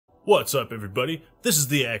What's up, everybody? This is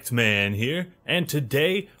the Act Man here, and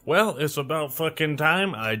today, well, it's about fucking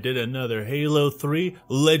time I did another Halo 3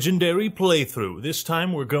 Legendary playthrough. This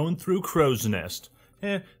time we're going through Crow's Nest.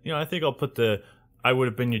 I think I'll put the I Would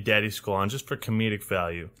Have Been Your Daddy's skull on just for comedic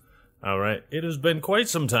value. Alright, it has been quite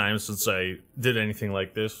some time since I did anything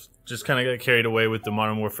like this. Just kind of got carried away with the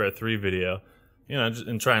Modern Warfare 3 video. Just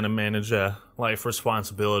in trying to manage life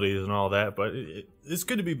responsibilities and all that, but it's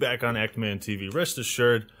good to be back on Act Man TV. Rest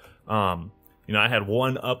assured, I had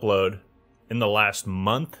one upload in the last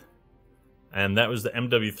month, and that was the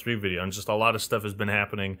MW3 video, and just a lot of stuff has been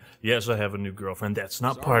happening. Yes, I have a new girlfriend. That's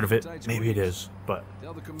not part of it. Maybe it is, but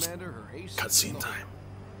cutscene time.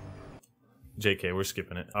 JK, we're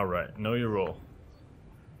skipping it. Alright, know your role.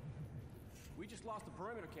 We just lost the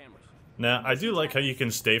perimeter cameras. Now, I do like how you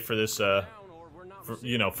can stay for this,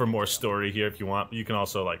 for more story here if you want. You can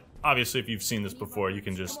also, like, obviously if you've seen this before, you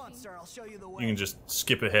can just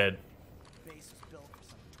skip ahead.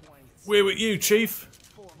 Where with you, Chief?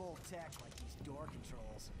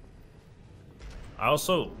 I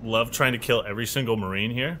also love trying to kill every single Marine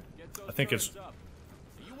here. I think it's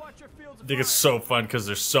so fun because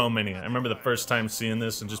there's so many. I remember the first time seeing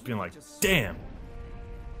this and just being like, damn,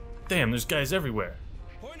 there's guys everywhere.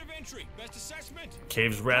 Point of entry, best assessment.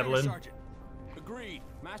 Caves rattling. Agreed.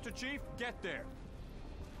 Master Chief, get there.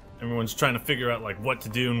 Everyone's trying to figure out like what to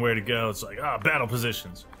do and where to go. It's like, battle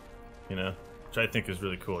positions, which I think is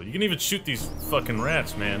really cool. You can even shoot these fucking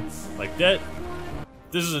rats, man. Like that.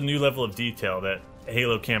 This is a new level of detail that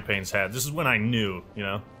Halo campaigns had. This is when I knew,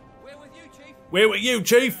 Where with you, Chief? Where with you,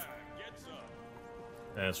 Chief?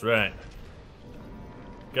 That's right.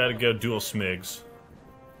 Gotta go dual SMIGs.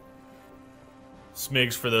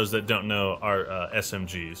 SMIGs, for those that don't know, are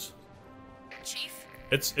SMGs. Chief?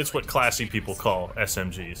 It's what classy people call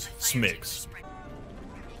SMGs. SMIGs.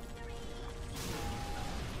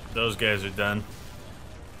 Those guys are done.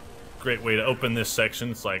 Great way to open this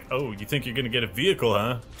section. It's like, oh, you think you're gonna get a vehicle,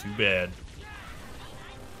 huh? Too bad.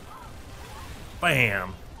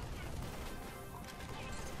 Bam!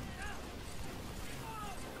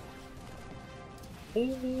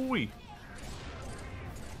 Ooh-wee.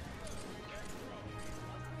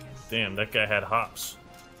 Damn, that guy had hops.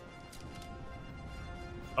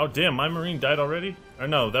 Oh, damn, my Marine died already? Or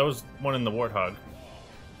no, that was one in the Warthog.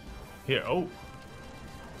 Here, oh.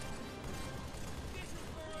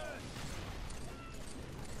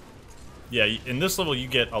 Yeah, in this level you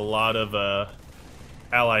get a lot of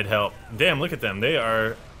allied help. Damn, look at them. They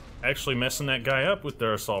are actually messing that guy up with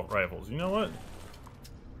their assault rifles. You know what?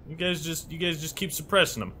 You guys just keep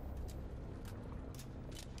suppressing them.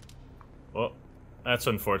 Well, that's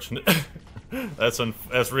unfortunate.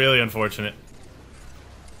 That's really unfortunate.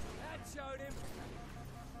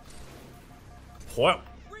 What?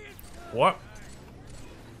 What?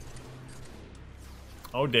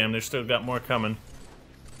 Oh damn, they've still got more coming.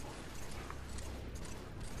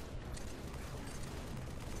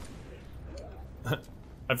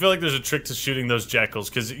 I feel like there's a trick to shooting those jackals,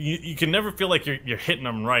 because you can never feel like you're hitting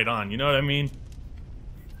them right on, you know what I mean?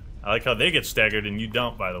 I like how they get staggered and you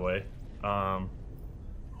don't, by the way.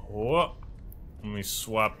 Whoa. Let me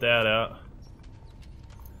swap that out.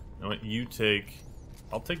 You know what, you take...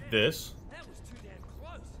 I'll take this.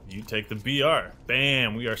 You take the BR.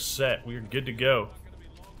 Bam, we are set. We are good to go.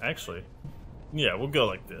 Actually, yeah, we'll go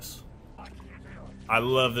like this. I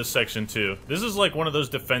love this section too. This is like one of those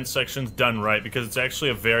defense sections done right, because it's actually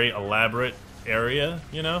a very elaborate area,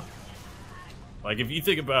 Like, if you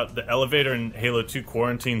think about the elevator in Halo 2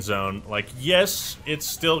 Quarantine Zone, like, yes, it's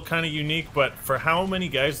still kind of unique, but for how many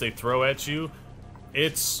guys they throw at you,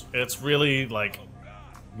 it's really, like,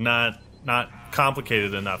 not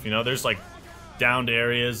complicated enough, There's, like, downed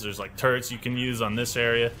areas, there's, like, turrets you can use on this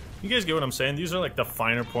area. You guys get what I'm saying? These are, like, the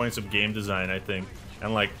finer points of game design, I think.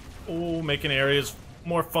 And, like, making areas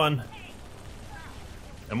more fun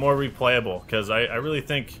and more replayable, because I really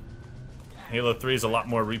think Halo 3 is a lot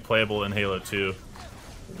more replayable than Halo 2.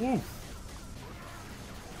 Woo.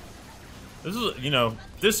 This is,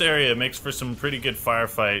 this area makes for some pretty good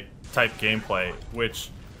firefight type gameplay, which,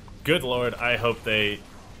 good lord, I hope they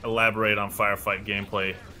elaborate on firefight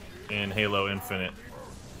gameplay in Halo Infinite.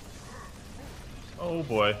 Oh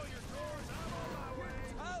boy.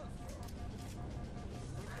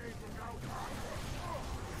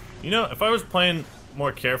 If I was playing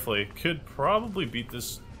more carefully, could probably beat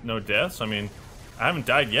this no deaths. I mean, I haven't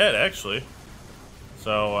died yet, actually.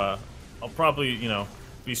 So, I'll probably,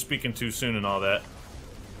 be speaking too soon and all that.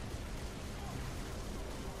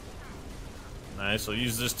 Nice, I'll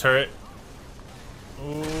use this turret.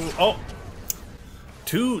 Ooh, oh!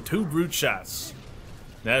 Two brute shots.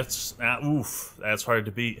 That's oof, that's hard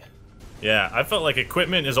to beat. Yeah, I felt like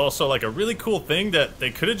equipment is also like a really cool thing that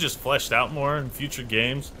they could have just fleshed out more in future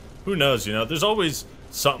games. Who knows, you know? There's always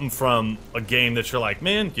something from a game that you're like,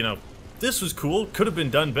 man, you know, this was cool, could have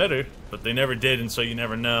been done better, but they never did, and so you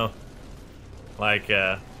never know. Like,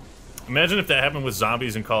 imagine if that happened with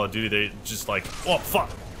zombies in Call of Duty. They just like, oh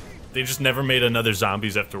fuck, they just never made another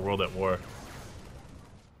zombies after World at War.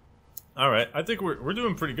 All right, I think we're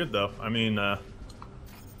doing pretty good though. I mean,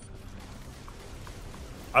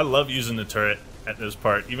 I love using the turret at this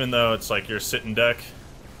part, even though it's like you're sitting duck.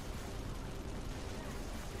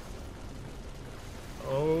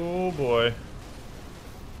 Oh boy.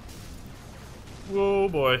 Whoa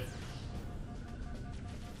boy.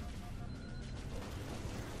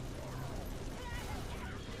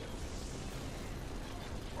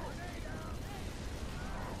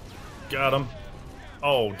 Got him.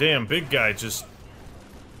 Oh damn, big guy just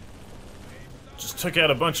took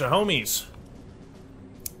out a bunch of homies.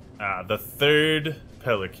 The third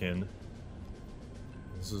Pelican.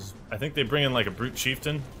 This is, I think they bring in like a brute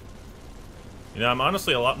chieftain. You know, I'm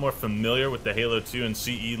honestly a lot more familiar with the Halo 2 and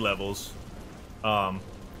CE levels,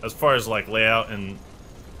 as far as like layout and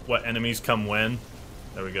what enemies come when.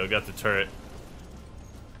 There we go, got the turret.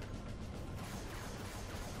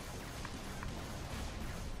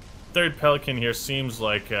 Third Pelican here seems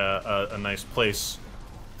like a nice place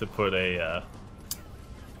to put a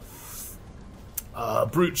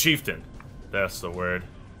brute chieftain. That's the word.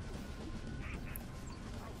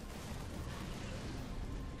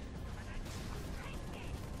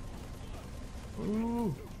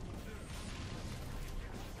 Ooh.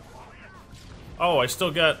 Oh, I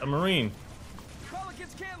still got a Marine.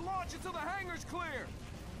 Pelicans can't launch until the hangar's clear.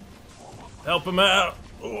 Help him out.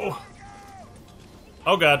 Ooh.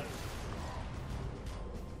 Oh god.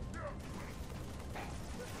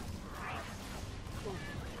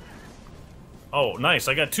 Oh, nice.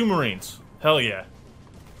 I got 2 Marines. Hell yeah.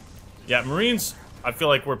 Yeah, Marines, I feel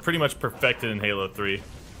like we're pretty much perfected in Halo 3.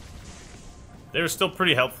 They were still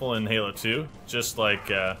pretty helpful in Halo 2. Just like,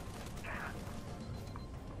 I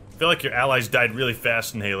feel like your allies died really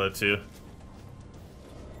fast in Halo 2.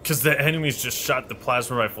 Because the enemies just shot the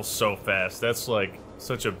plasma rifle so fast. That's like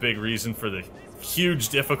such a big reason for the huge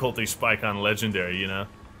difficulty spike on Legendary, you know?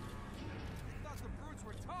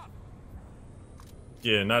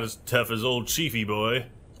 Yeah, not as tough as old Chiefy boy.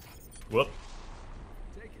 Whoop.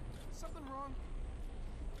 Take it. Something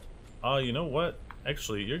wrong? You know what?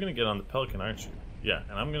 Actually, you're gonna get on the Pelican, aren't you? Yeah,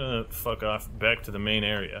 and I'm gonna fuck off back to the main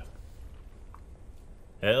area.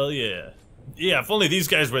 Hell yeah. Yeah, if only these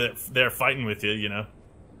guys were there fighting with you, you know?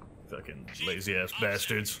 Fucking lazy-ass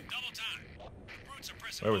bastards.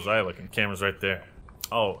 Where was I looking? Camera's right there.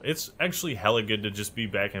 Oh, it's actually hella good to just be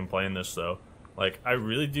back and playing this, though. Like, I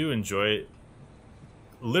really do enjoy it.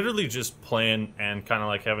 Literally just playing and kind of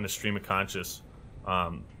like having a stream of conscious.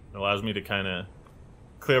 It allows me to kind of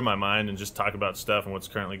clear my mind and just talk about stuff and what's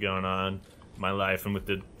currently going on in my life and with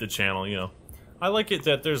the channel, you know. I like it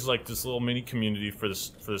that there's like this little mini community for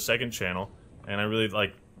the second channel, and I really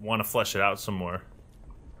like want to flesh it out some more.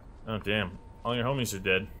 Oh damn, all your homies are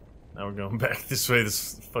dead. Now we're going back this way,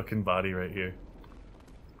 this fucking body right here.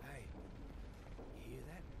 Hey, you hear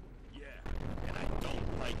that? Yeah, and I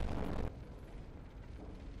don't like.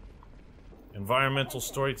 Environmental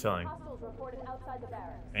storytelling.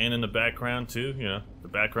 And in the background too, you know, the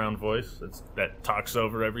background voice that talks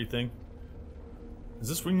over everything. Is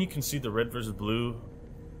this when you can see the red versus blue?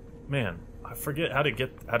 Man, I forget how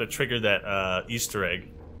to trigger that Easter egg.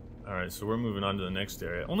 Alright, so we're moving on to the next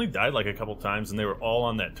area. Only died like a couple times and they were all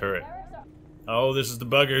on that turret. Oh, this is the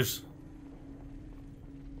buggers.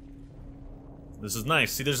 This is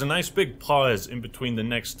nice. See, there's a nice big pause in between the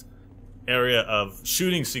next area of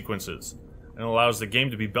shooting sequences. And allows the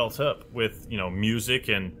game to be built up with, you know, music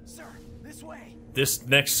and... Sir, this way. This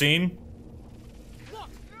next scene. Look!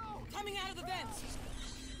 Coming out of the vents!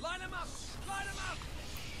 Line them up! Line them up!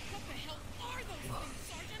 What the hell are those things,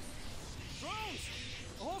 Sergeant? Drones!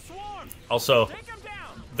 The whole swarm! Also, Take them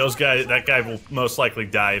down! those guys, that guy will most likely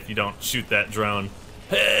die if you don't shoot that drone.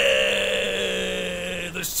 Hey,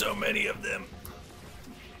 there's so many of them.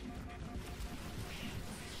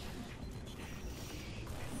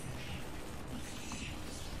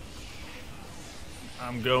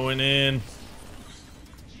 I'm going in.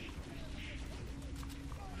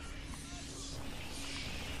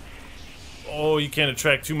 Oh, you can't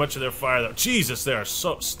attract too much of their fire though. Jesus, there are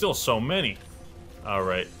still so many.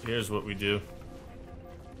 Alright, here's what we do.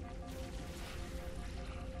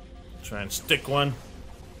 Try and stick one.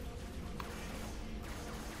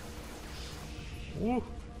 Woo.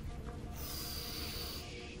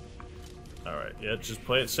 Alright. Alright, yeah, just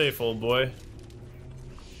play it safe, old boy.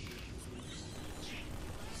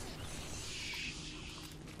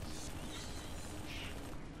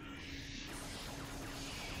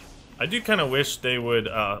 I do kind of wish they would,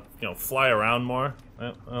 you know, fly around more.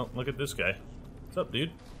 Well, look at this guy. What's up,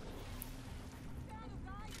 dude?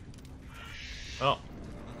 Oh,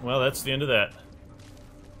 well, that's the end of that.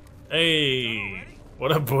 Hey,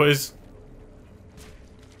 what up, boys?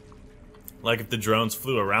 Like if the drones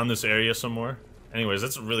flew around this area somewhere. Anyways,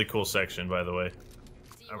 that's a really cool section, by the way.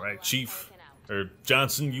 All right, Chief, or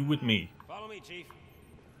Johnson, you with me? Follow me, Chief.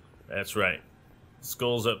 That's right.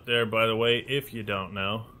 Skull's up there, by the way, if you don't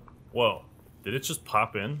know. Whoa, did it just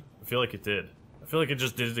pop in? I feel like it did. I feel like it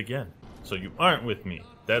just did it again. So you aren't with me.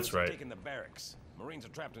 That's Troops are right. taking the barracks. Marines are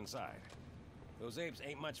trapped inside. Those apes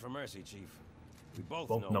ain't much for mercy, Chief. We both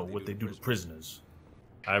Know what they do to prisoners.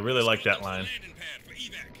 I really like that line.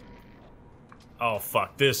 Oh,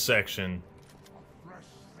 fuck, this section.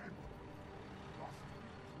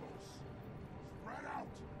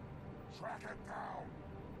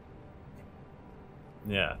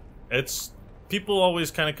 Yeah, it's... People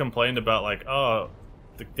always kind of complained about, like, oh,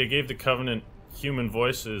 they gave the Covenant human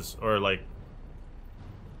voices, or, like,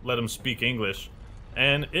 let them speak English.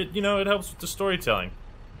 And it, you know, it helps with the storytelling.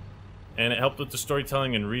 And it helped with the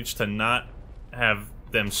storytelling and Reach to not have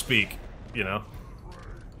them speak, you know?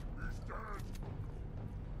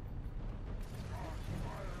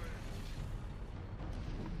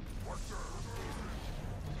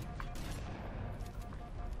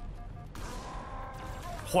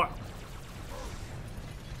 What?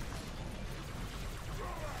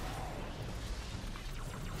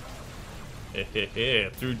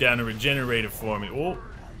 Threw down a regenerator for me. Oh.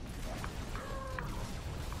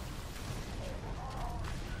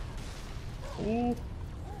 Ooh.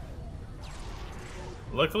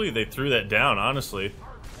 Luckily they threw that down, honestly.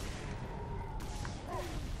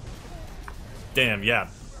 Damn, yeah.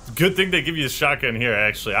 Good thing they give you a shotgun here,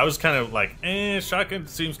 actually. I was kind of like, shotgun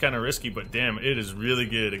seems kind of risky, but damn, it is really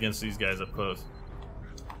good against these guys up close.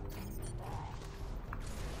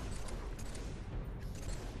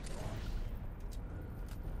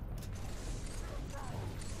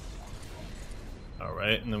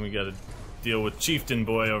 Alright, and then we gotta deal with Chieftain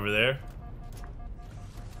Boy over there.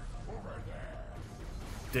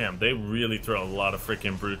 Damn, they really throw a lot of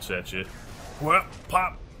freaking brutes at you. Well,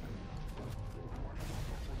 pop!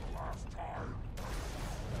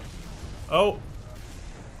 Oh!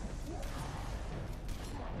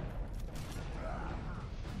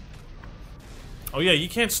 Oh yeah, you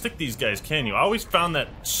can't stick these guys, can you? I always found that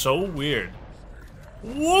so weird.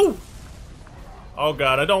 Whoa! Oh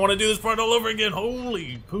god, I don't want to do this part all over again.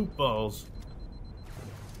 Holy poop balls.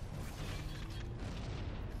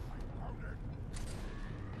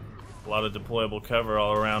 A lot of deployable cover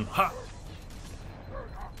all around. Ha!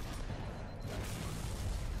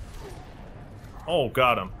 Oh,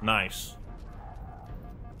 got him. Nice.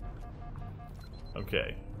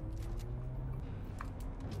 Okay.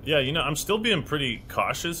 Yeah, you know, I'm still being pretty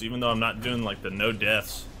cautious, even though I'm not doing, like, the no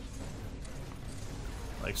deaths.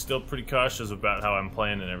 Like, still pretty cautious about how I'm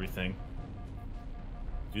playing and everything.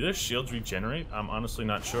 Do their shields regenerate? I'm honestly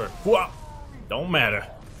not sure. Whoa! Don't matter.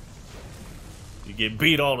 You get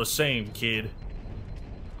beat all the same, kid.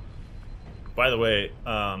 By the way,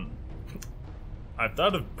 I've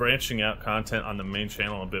thought of branching out content on the main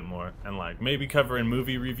channel a bit more. And, like, maybe covering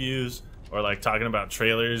movie reviews. Or, like, talking about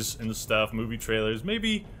trailers and stuff. Movie trailers.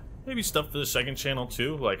 Maybe stuff for the second channel,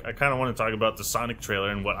 too. Like, I kind of want to talk about the Sonic trailer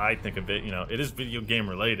and what I think of it. You know, it is video game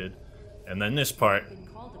related. And then this part.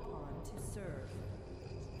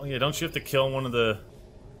 Oh, yeah, don't you have to kill one of the...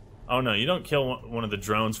 Oh, no, you don't kill one of the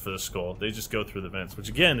drones for the skull. They just go through the vents, which,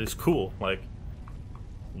 again, is cool. Like,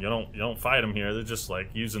 you don't fight them here. They're just, like,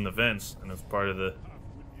 using the vents, and it's part of the...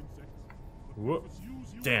 Whoop.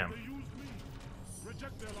 Damn.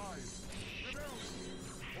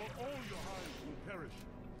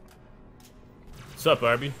 What's up,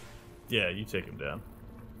 Arby? Yeah, you take him down.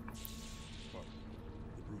 But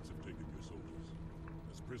the brutes have taken your soldiers.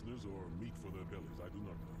 As prisoners or meat for their bellies, I do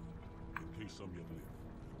not know. In case some yet live,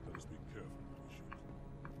 let us be careful when we shoot.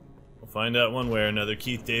 We'll find out one way or another,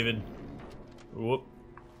 Keith David. Whoop.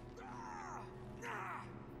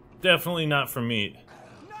 Definitely not for meat.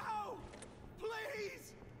 No!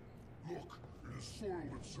 Please! Look, it has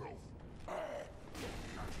soiled itself.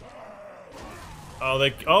 Oh,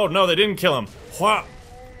 oh no, they didn't kill him. Whop.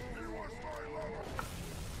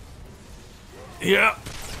 Yeah.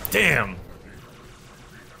 Damn.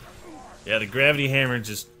 Yeah, the gravity hammer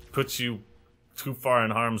just puts you too far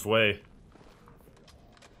in harm's way.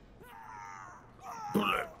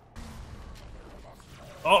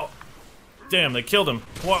 Oh. Damn, they killed him.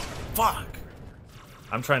 What? Fuck.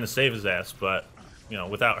 I'm trying to save his ass, but, you know,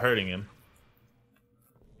 without hurting him.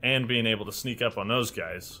 And being able to sneak up on those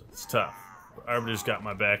guys, it's tough. But Arbiter's got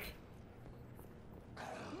my back.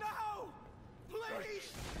 No!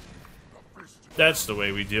 Please! That's the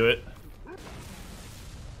way we do it.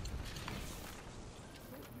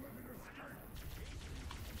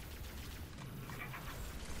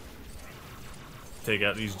 Take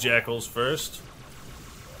out these jackals first.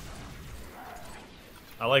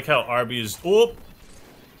 I like how Arby is dual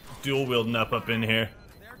wielding up in here.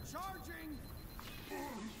 They're charging!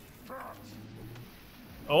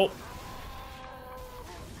 Oh.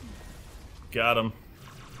 Got him.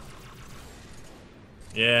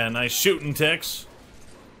 Yeah, nice shooting, Tex.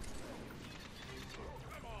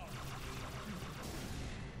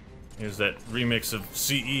 Here's that remix of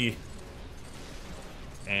CE.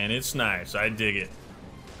 And it's nice. I dig it.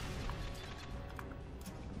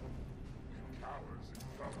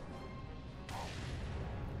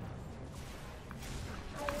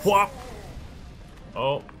 Whop!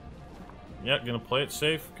 Oh. Yeah, gonna play it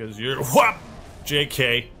safe, because you're whop!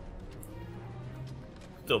 JK.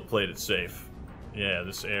 Still played it safe. Yeah,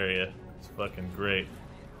 this area is fucking great.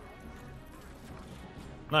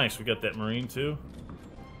 Nice, we got that Marine too.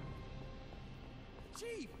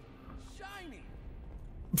 Chief! Shiny!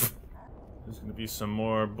 There's gonna be some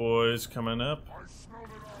more boys coming up.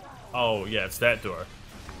 Oh, yeah, it's that door.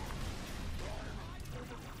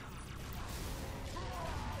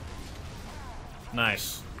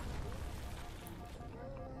 Nice.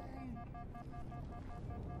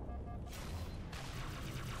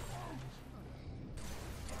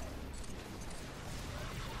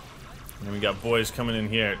 And then we got boys coming in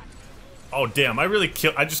here. Oh, damn,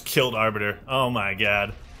 I just killed Arbiter. Oh my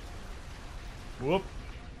god. Whoop.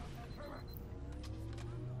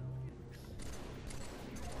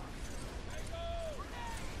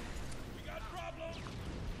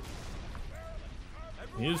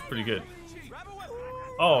 He is pretty good.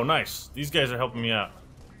 Oh, nice. These guys are helping me out.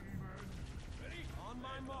 On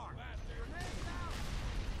my mark.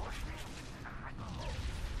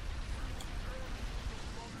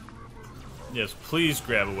 Yes, please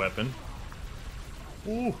grab a weapon.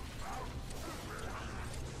 Ooh.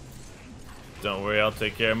 Don't worry, I'll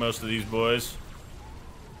take care of most of these boys.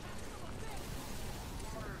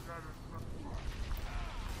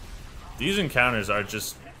 These encounters are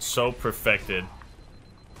just so perfected.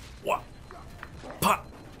 What? Pop!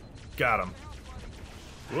 Got him.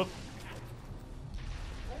 Whoop.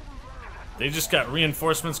 They just got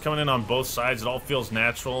reinforcements coming in on both sides. It all feels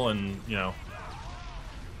natural, and, you know,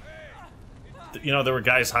 there were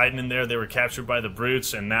guys hiding in there. They were captured by the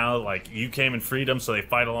brutes, and now, like, you came and freed them, so they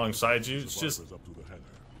fight alongside you. It's just Survivors up to the hangar.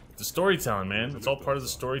 the storytelling, man. It's all part of the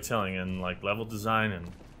storytelling and, like, level design,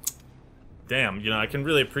 and damn, you know, I can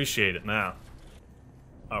really appreciate it now.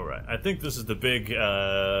 All right, I think this is the big,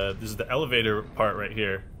 this is the elevator part right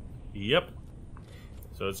here. Yep.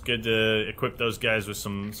 So it's good to equip those guys with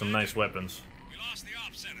some nice weapons. We lost the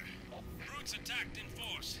op center. Brutes attacked in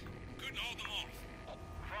force. Couldn't hold them off.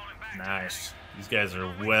 Falling back. Nice. These guys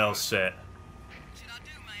are well set. Should I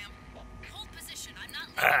do, ma'am? Hold position. I'm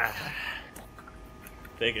not leaving.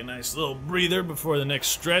 Take a nice little breather before the next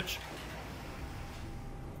stretch.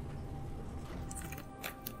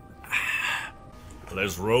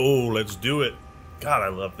 Let's roll. Let's do it. God, I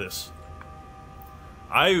love this.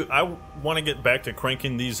 I want to get back to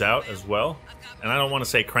cranking these out as well. And I don't want to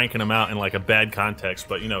say cranking them out in like a bad context,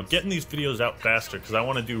 but, you know, getting these videos out faster, because I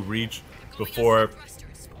want to do Reach before it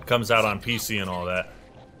comes out on PC and all that.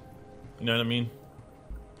 You know what I mean?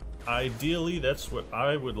 Ideally, that's what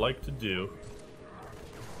I would like to do.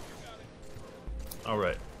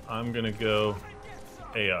 Alright, I'm gonna go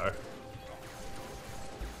AR.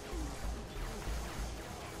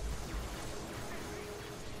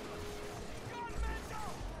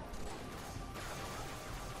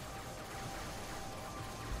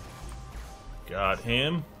 Got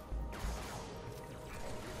him.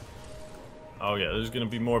 Oh yeah, there's gonna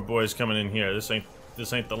be more boys coming in here. This ain't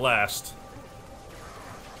the last.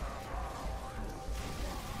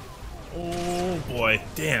 Oh boy,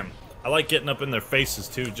 damn. I like getting up in their faces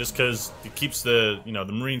too, just because it keeps the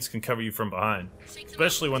Marines can cover you from behind.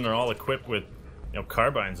 Especially when they're all equipped with,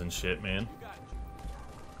 carbines and shit, man.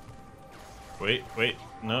 Wait,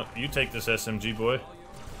 no, you take this SMG, boy.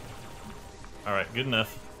 Alright, good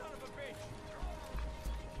enough.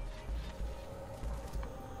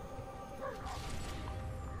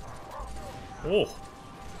 Oh.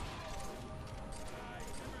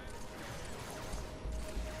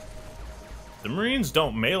 The Marines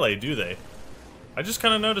don't melee, do they? I just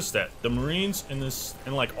kind of noticed that the Marines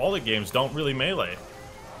in like all the games don't really melee.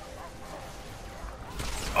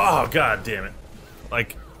 Oh god damn it!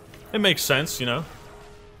 Like, it makes sense, you know.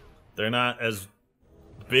 They're not as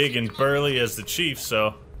big and burly as the Chiefs,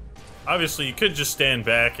 so obviously you could just stand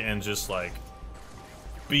back and just like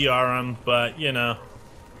BR them, but you know,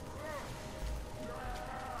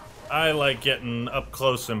 I like getting up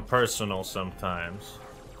close and personal sometimes.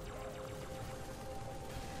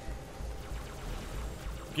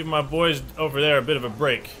 Give my boys over there a bit of a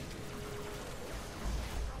break.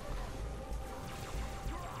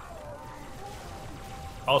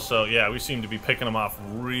 Also, yeah, we seem to be picking them off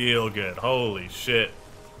real good. Holy shit.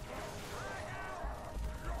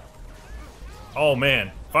 Oh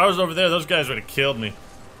man, if I was over there, those guys would have killed me.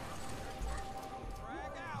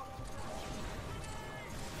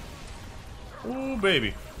 Ooh,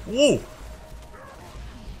 baby. Woo!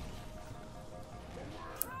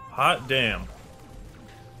 Hot damn.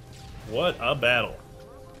 What a battle.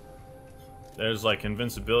 There's like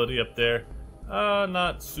invincibility up there.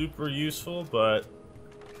 Not super useful, but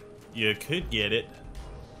you could get it.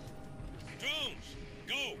 Drones,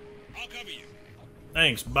 go. I'll cover you.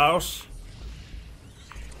 Thanks, boss.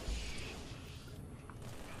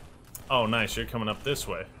 Oh, nice. You're coming up this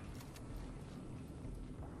way.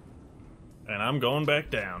 And I'm going back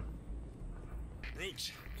down.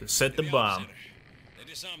 Brutes. To set the to bomb. center. They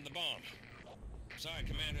disarmed the bomb. Sorry,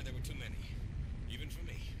 Commander, there were too many. Even for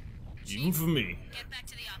me. Even for me. Get back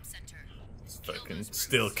to the op center. He's fucking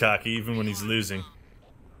still cocky even when he's losing.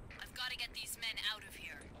 I've got to get these men out of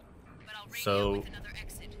here. But I'll radio So- with another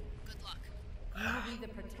exit. Good luck. You will be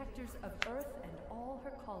the protectors of Earth and all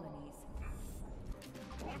her colonies.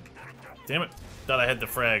 Damn it. Thought I had the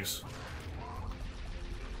frags.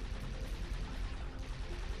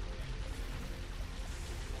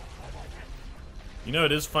 You know,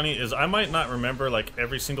 it is funny is I might not remember like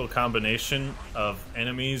every single combination of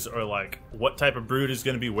enemies or like what type of brood is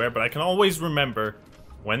going to be where, but I can always remember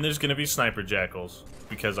when there's going to be sniper jackals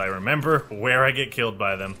because I remember where I get killed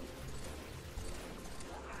by them.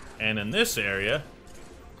 And in this area,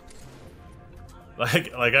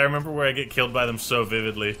 like I remember where I get killed by them so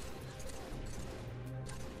vividly.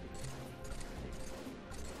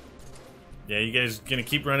 Yeah, you guys gonna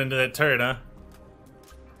keep running to that turret, huh?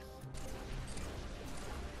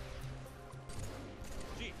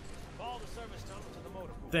 Chief, follow the service tunnel to the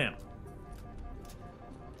motor pool. Damn.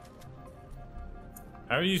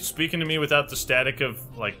 How are you speaking to me without the static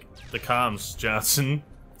of, like, the comms, Johnson?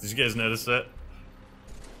 Did you guys notice that?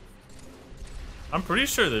 I'm pretty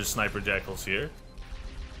sure there's sniper jackals here.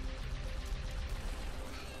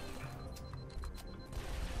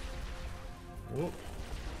 Whoa.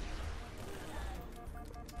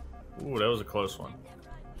 Ooh, that was a close one.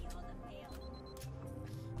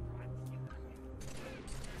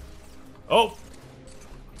 Oh!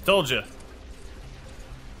 Told you.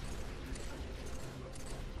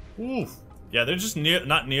 Oof. Yeah, they're just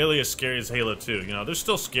not nearly as scary as Halo 2. You know, they're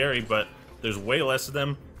still scary, but there's way less of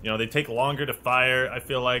them. You know, they take longer to fire, I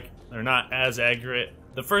feel like. They're not as accurate.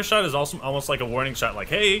 The first shot is also almost like a warning shot, like,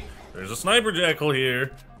 hey, there's a sniper jackal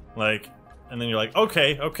here. Like, and then you're like,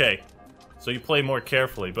 okay, okay. So you play more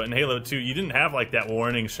carefully. But in Halo 2, you didn't have like that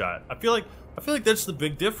warning shot. I feel like that's the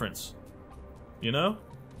big difference. You know?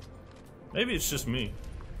 Maybe it's just me.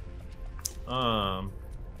 I'm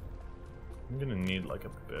gonna need like a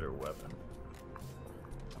better weapon.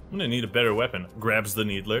 I'm gonna need a better weapon. Grabs the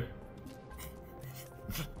needler.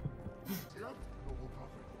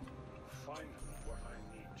 Find what I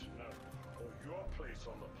need to know, or your place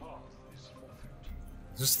on the path is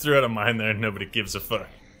forfeit. Just threw out a mine there and nobody gives a fuck.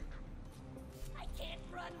 I can't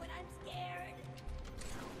run when I'm scared.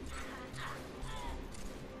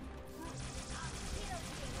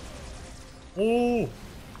 Ooh!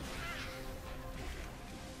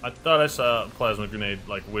 I thought I saw a plasma grenade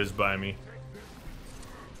like whiz by me.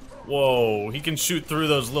 Whoa, he can shoot through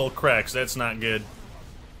those little cracks. That's not good.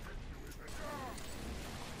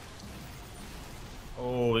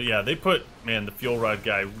 Oh, yeah, they put, man, the fuel rod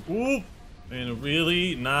guy, whoop, in a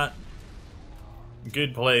really not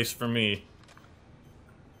good place for me.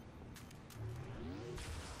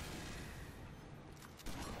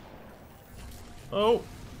 Oh,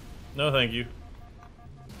 no thank you.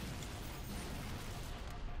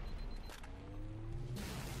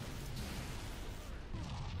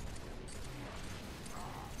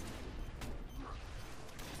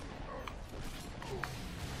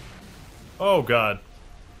 Oh god.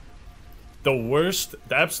 The worst,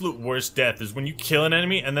 the absolute worst death is when you kill an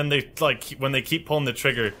enemy and then they, like, when they keep pulling the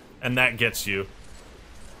trigger and that gets you.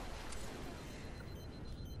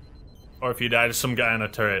 Or if you die to some guy on a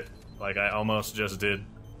turret. like I almost just did.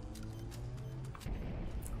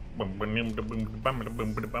 That did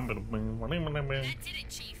it,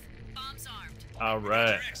 Chief. Bombs armed. Alright.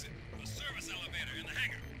 Your exit. The service elevator in the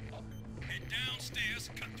hangar. Head downstairs,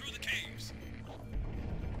 cut through the caves.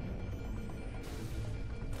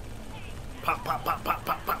 Pop, pop, pop, pop,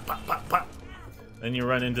 pop, pop, pop, pop, pop. Then you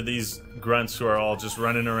run into these grunts who are all just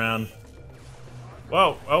running around.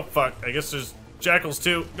 Whoa, oh fuck. I guess there's jackals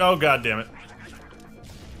too. Oh god damn it.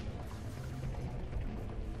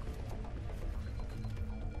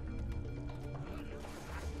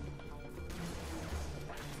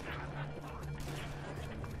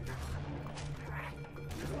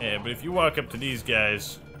 Yeah, but if you walk up to these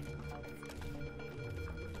guys,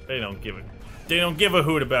 they don't give a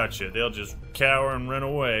hoot about you. They'll just cower and run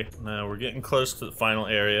away. Now we're getting close to the final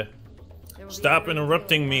area. Stop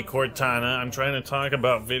interrupting me, Cortana. I'm trying to talk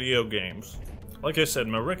about video games. Like I said,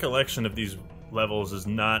 my recollection of these levels is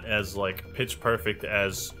not as like pitch perfect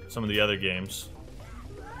as some of the other games.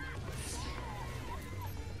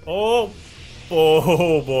 Oh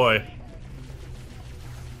boy.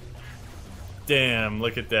 Damn,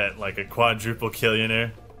 look at that, like a quadruple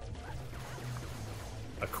killionaire.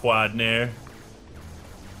 A quadnaire.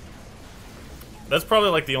 That's probably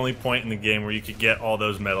like the only point in the game where you could get all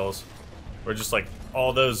those medals. Where just like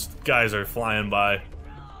all those guys are flying by.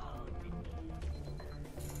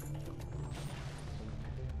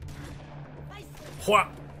 Wha!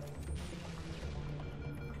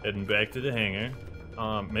 Heading back to the hangar.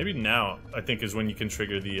 Maybe now, I think, is when you can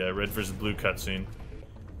trigger the red versus blue cutscene.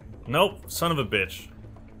 Nope, son of a bitch.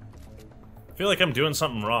 I feel like I'm doing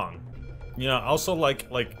something wrong. You know, also like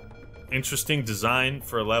interesting design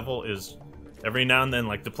for a level is every now and then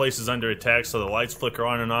like the place is under attack, so the lights flicker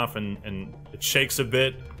on and off and it shakes a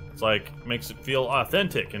bit. It's like makes it feel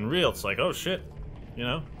authentic and real. It's like, oh shit, you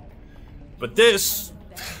know? But this,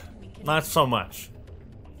 not so much.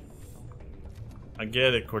 I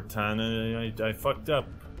get it, Cortana. I fucked up.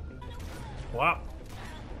 Wow.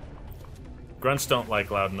 Grunts don't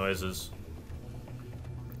like loud noises.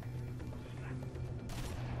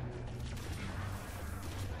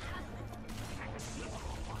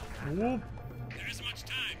 Whoop. There isn't much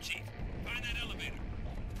time, Chief. Find that elevator.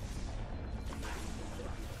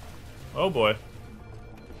 Oh boy.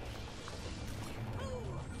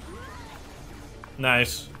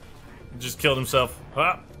 Nice. Just killed himself.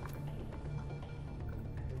 Ah.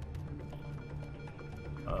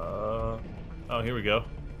 Oh, here we go.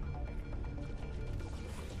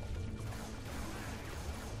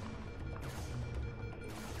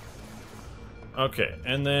 Okay,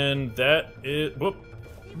 and then that is... Whoop.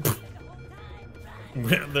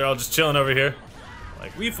 They're all just chilling over here.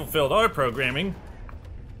 Like, we fulfilled our programming.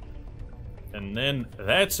 And then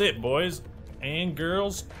that's it, boys and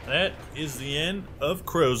girls. That is the end of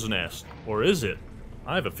Crow's Nest. Or is it?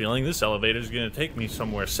 I have a feeling this elevator is going to take me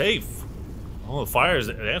somewhere safe. Oh, the fires,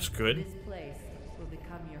 that's good. This place will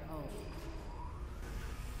become your home.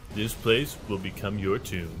 This place will become your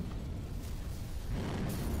tomb.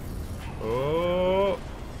 Oh.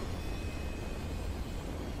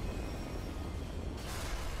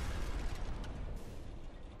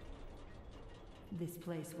 This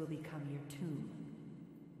place will become your tomb.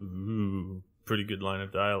 Ooh, pretty good line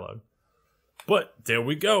of dialogue. But there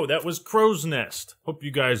we go. That was Crow's Nest. Hope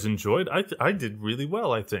you guys enjoyed. I did really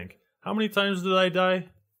well, I think. How many times did I die?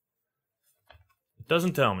 It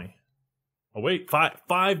doesn't tell me. Oh wait,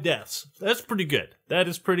 five deaths. That's pretty good. That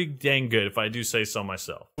is pretty dang good if I do say so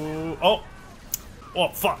myself. Oh,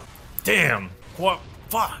 fuck. Damn. What?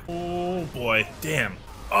 Fuck. Oh boy. Damn.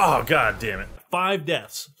 Oh god damn it. 5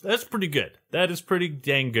 deaths. That's pretty good. That is pretty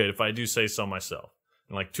dang good if I do say so myself.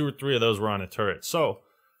 And like 2 or 3 of those were on a turret. So,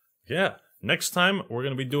 yeah. Next time we're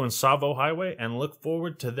going to be doing Tsavo Highway and look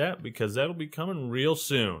forward to that because that'll be coming real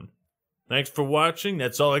soon. Thanks for watching.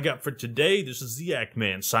 That's all I got for today. This is the Act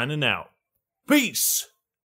Man signing out. Peace!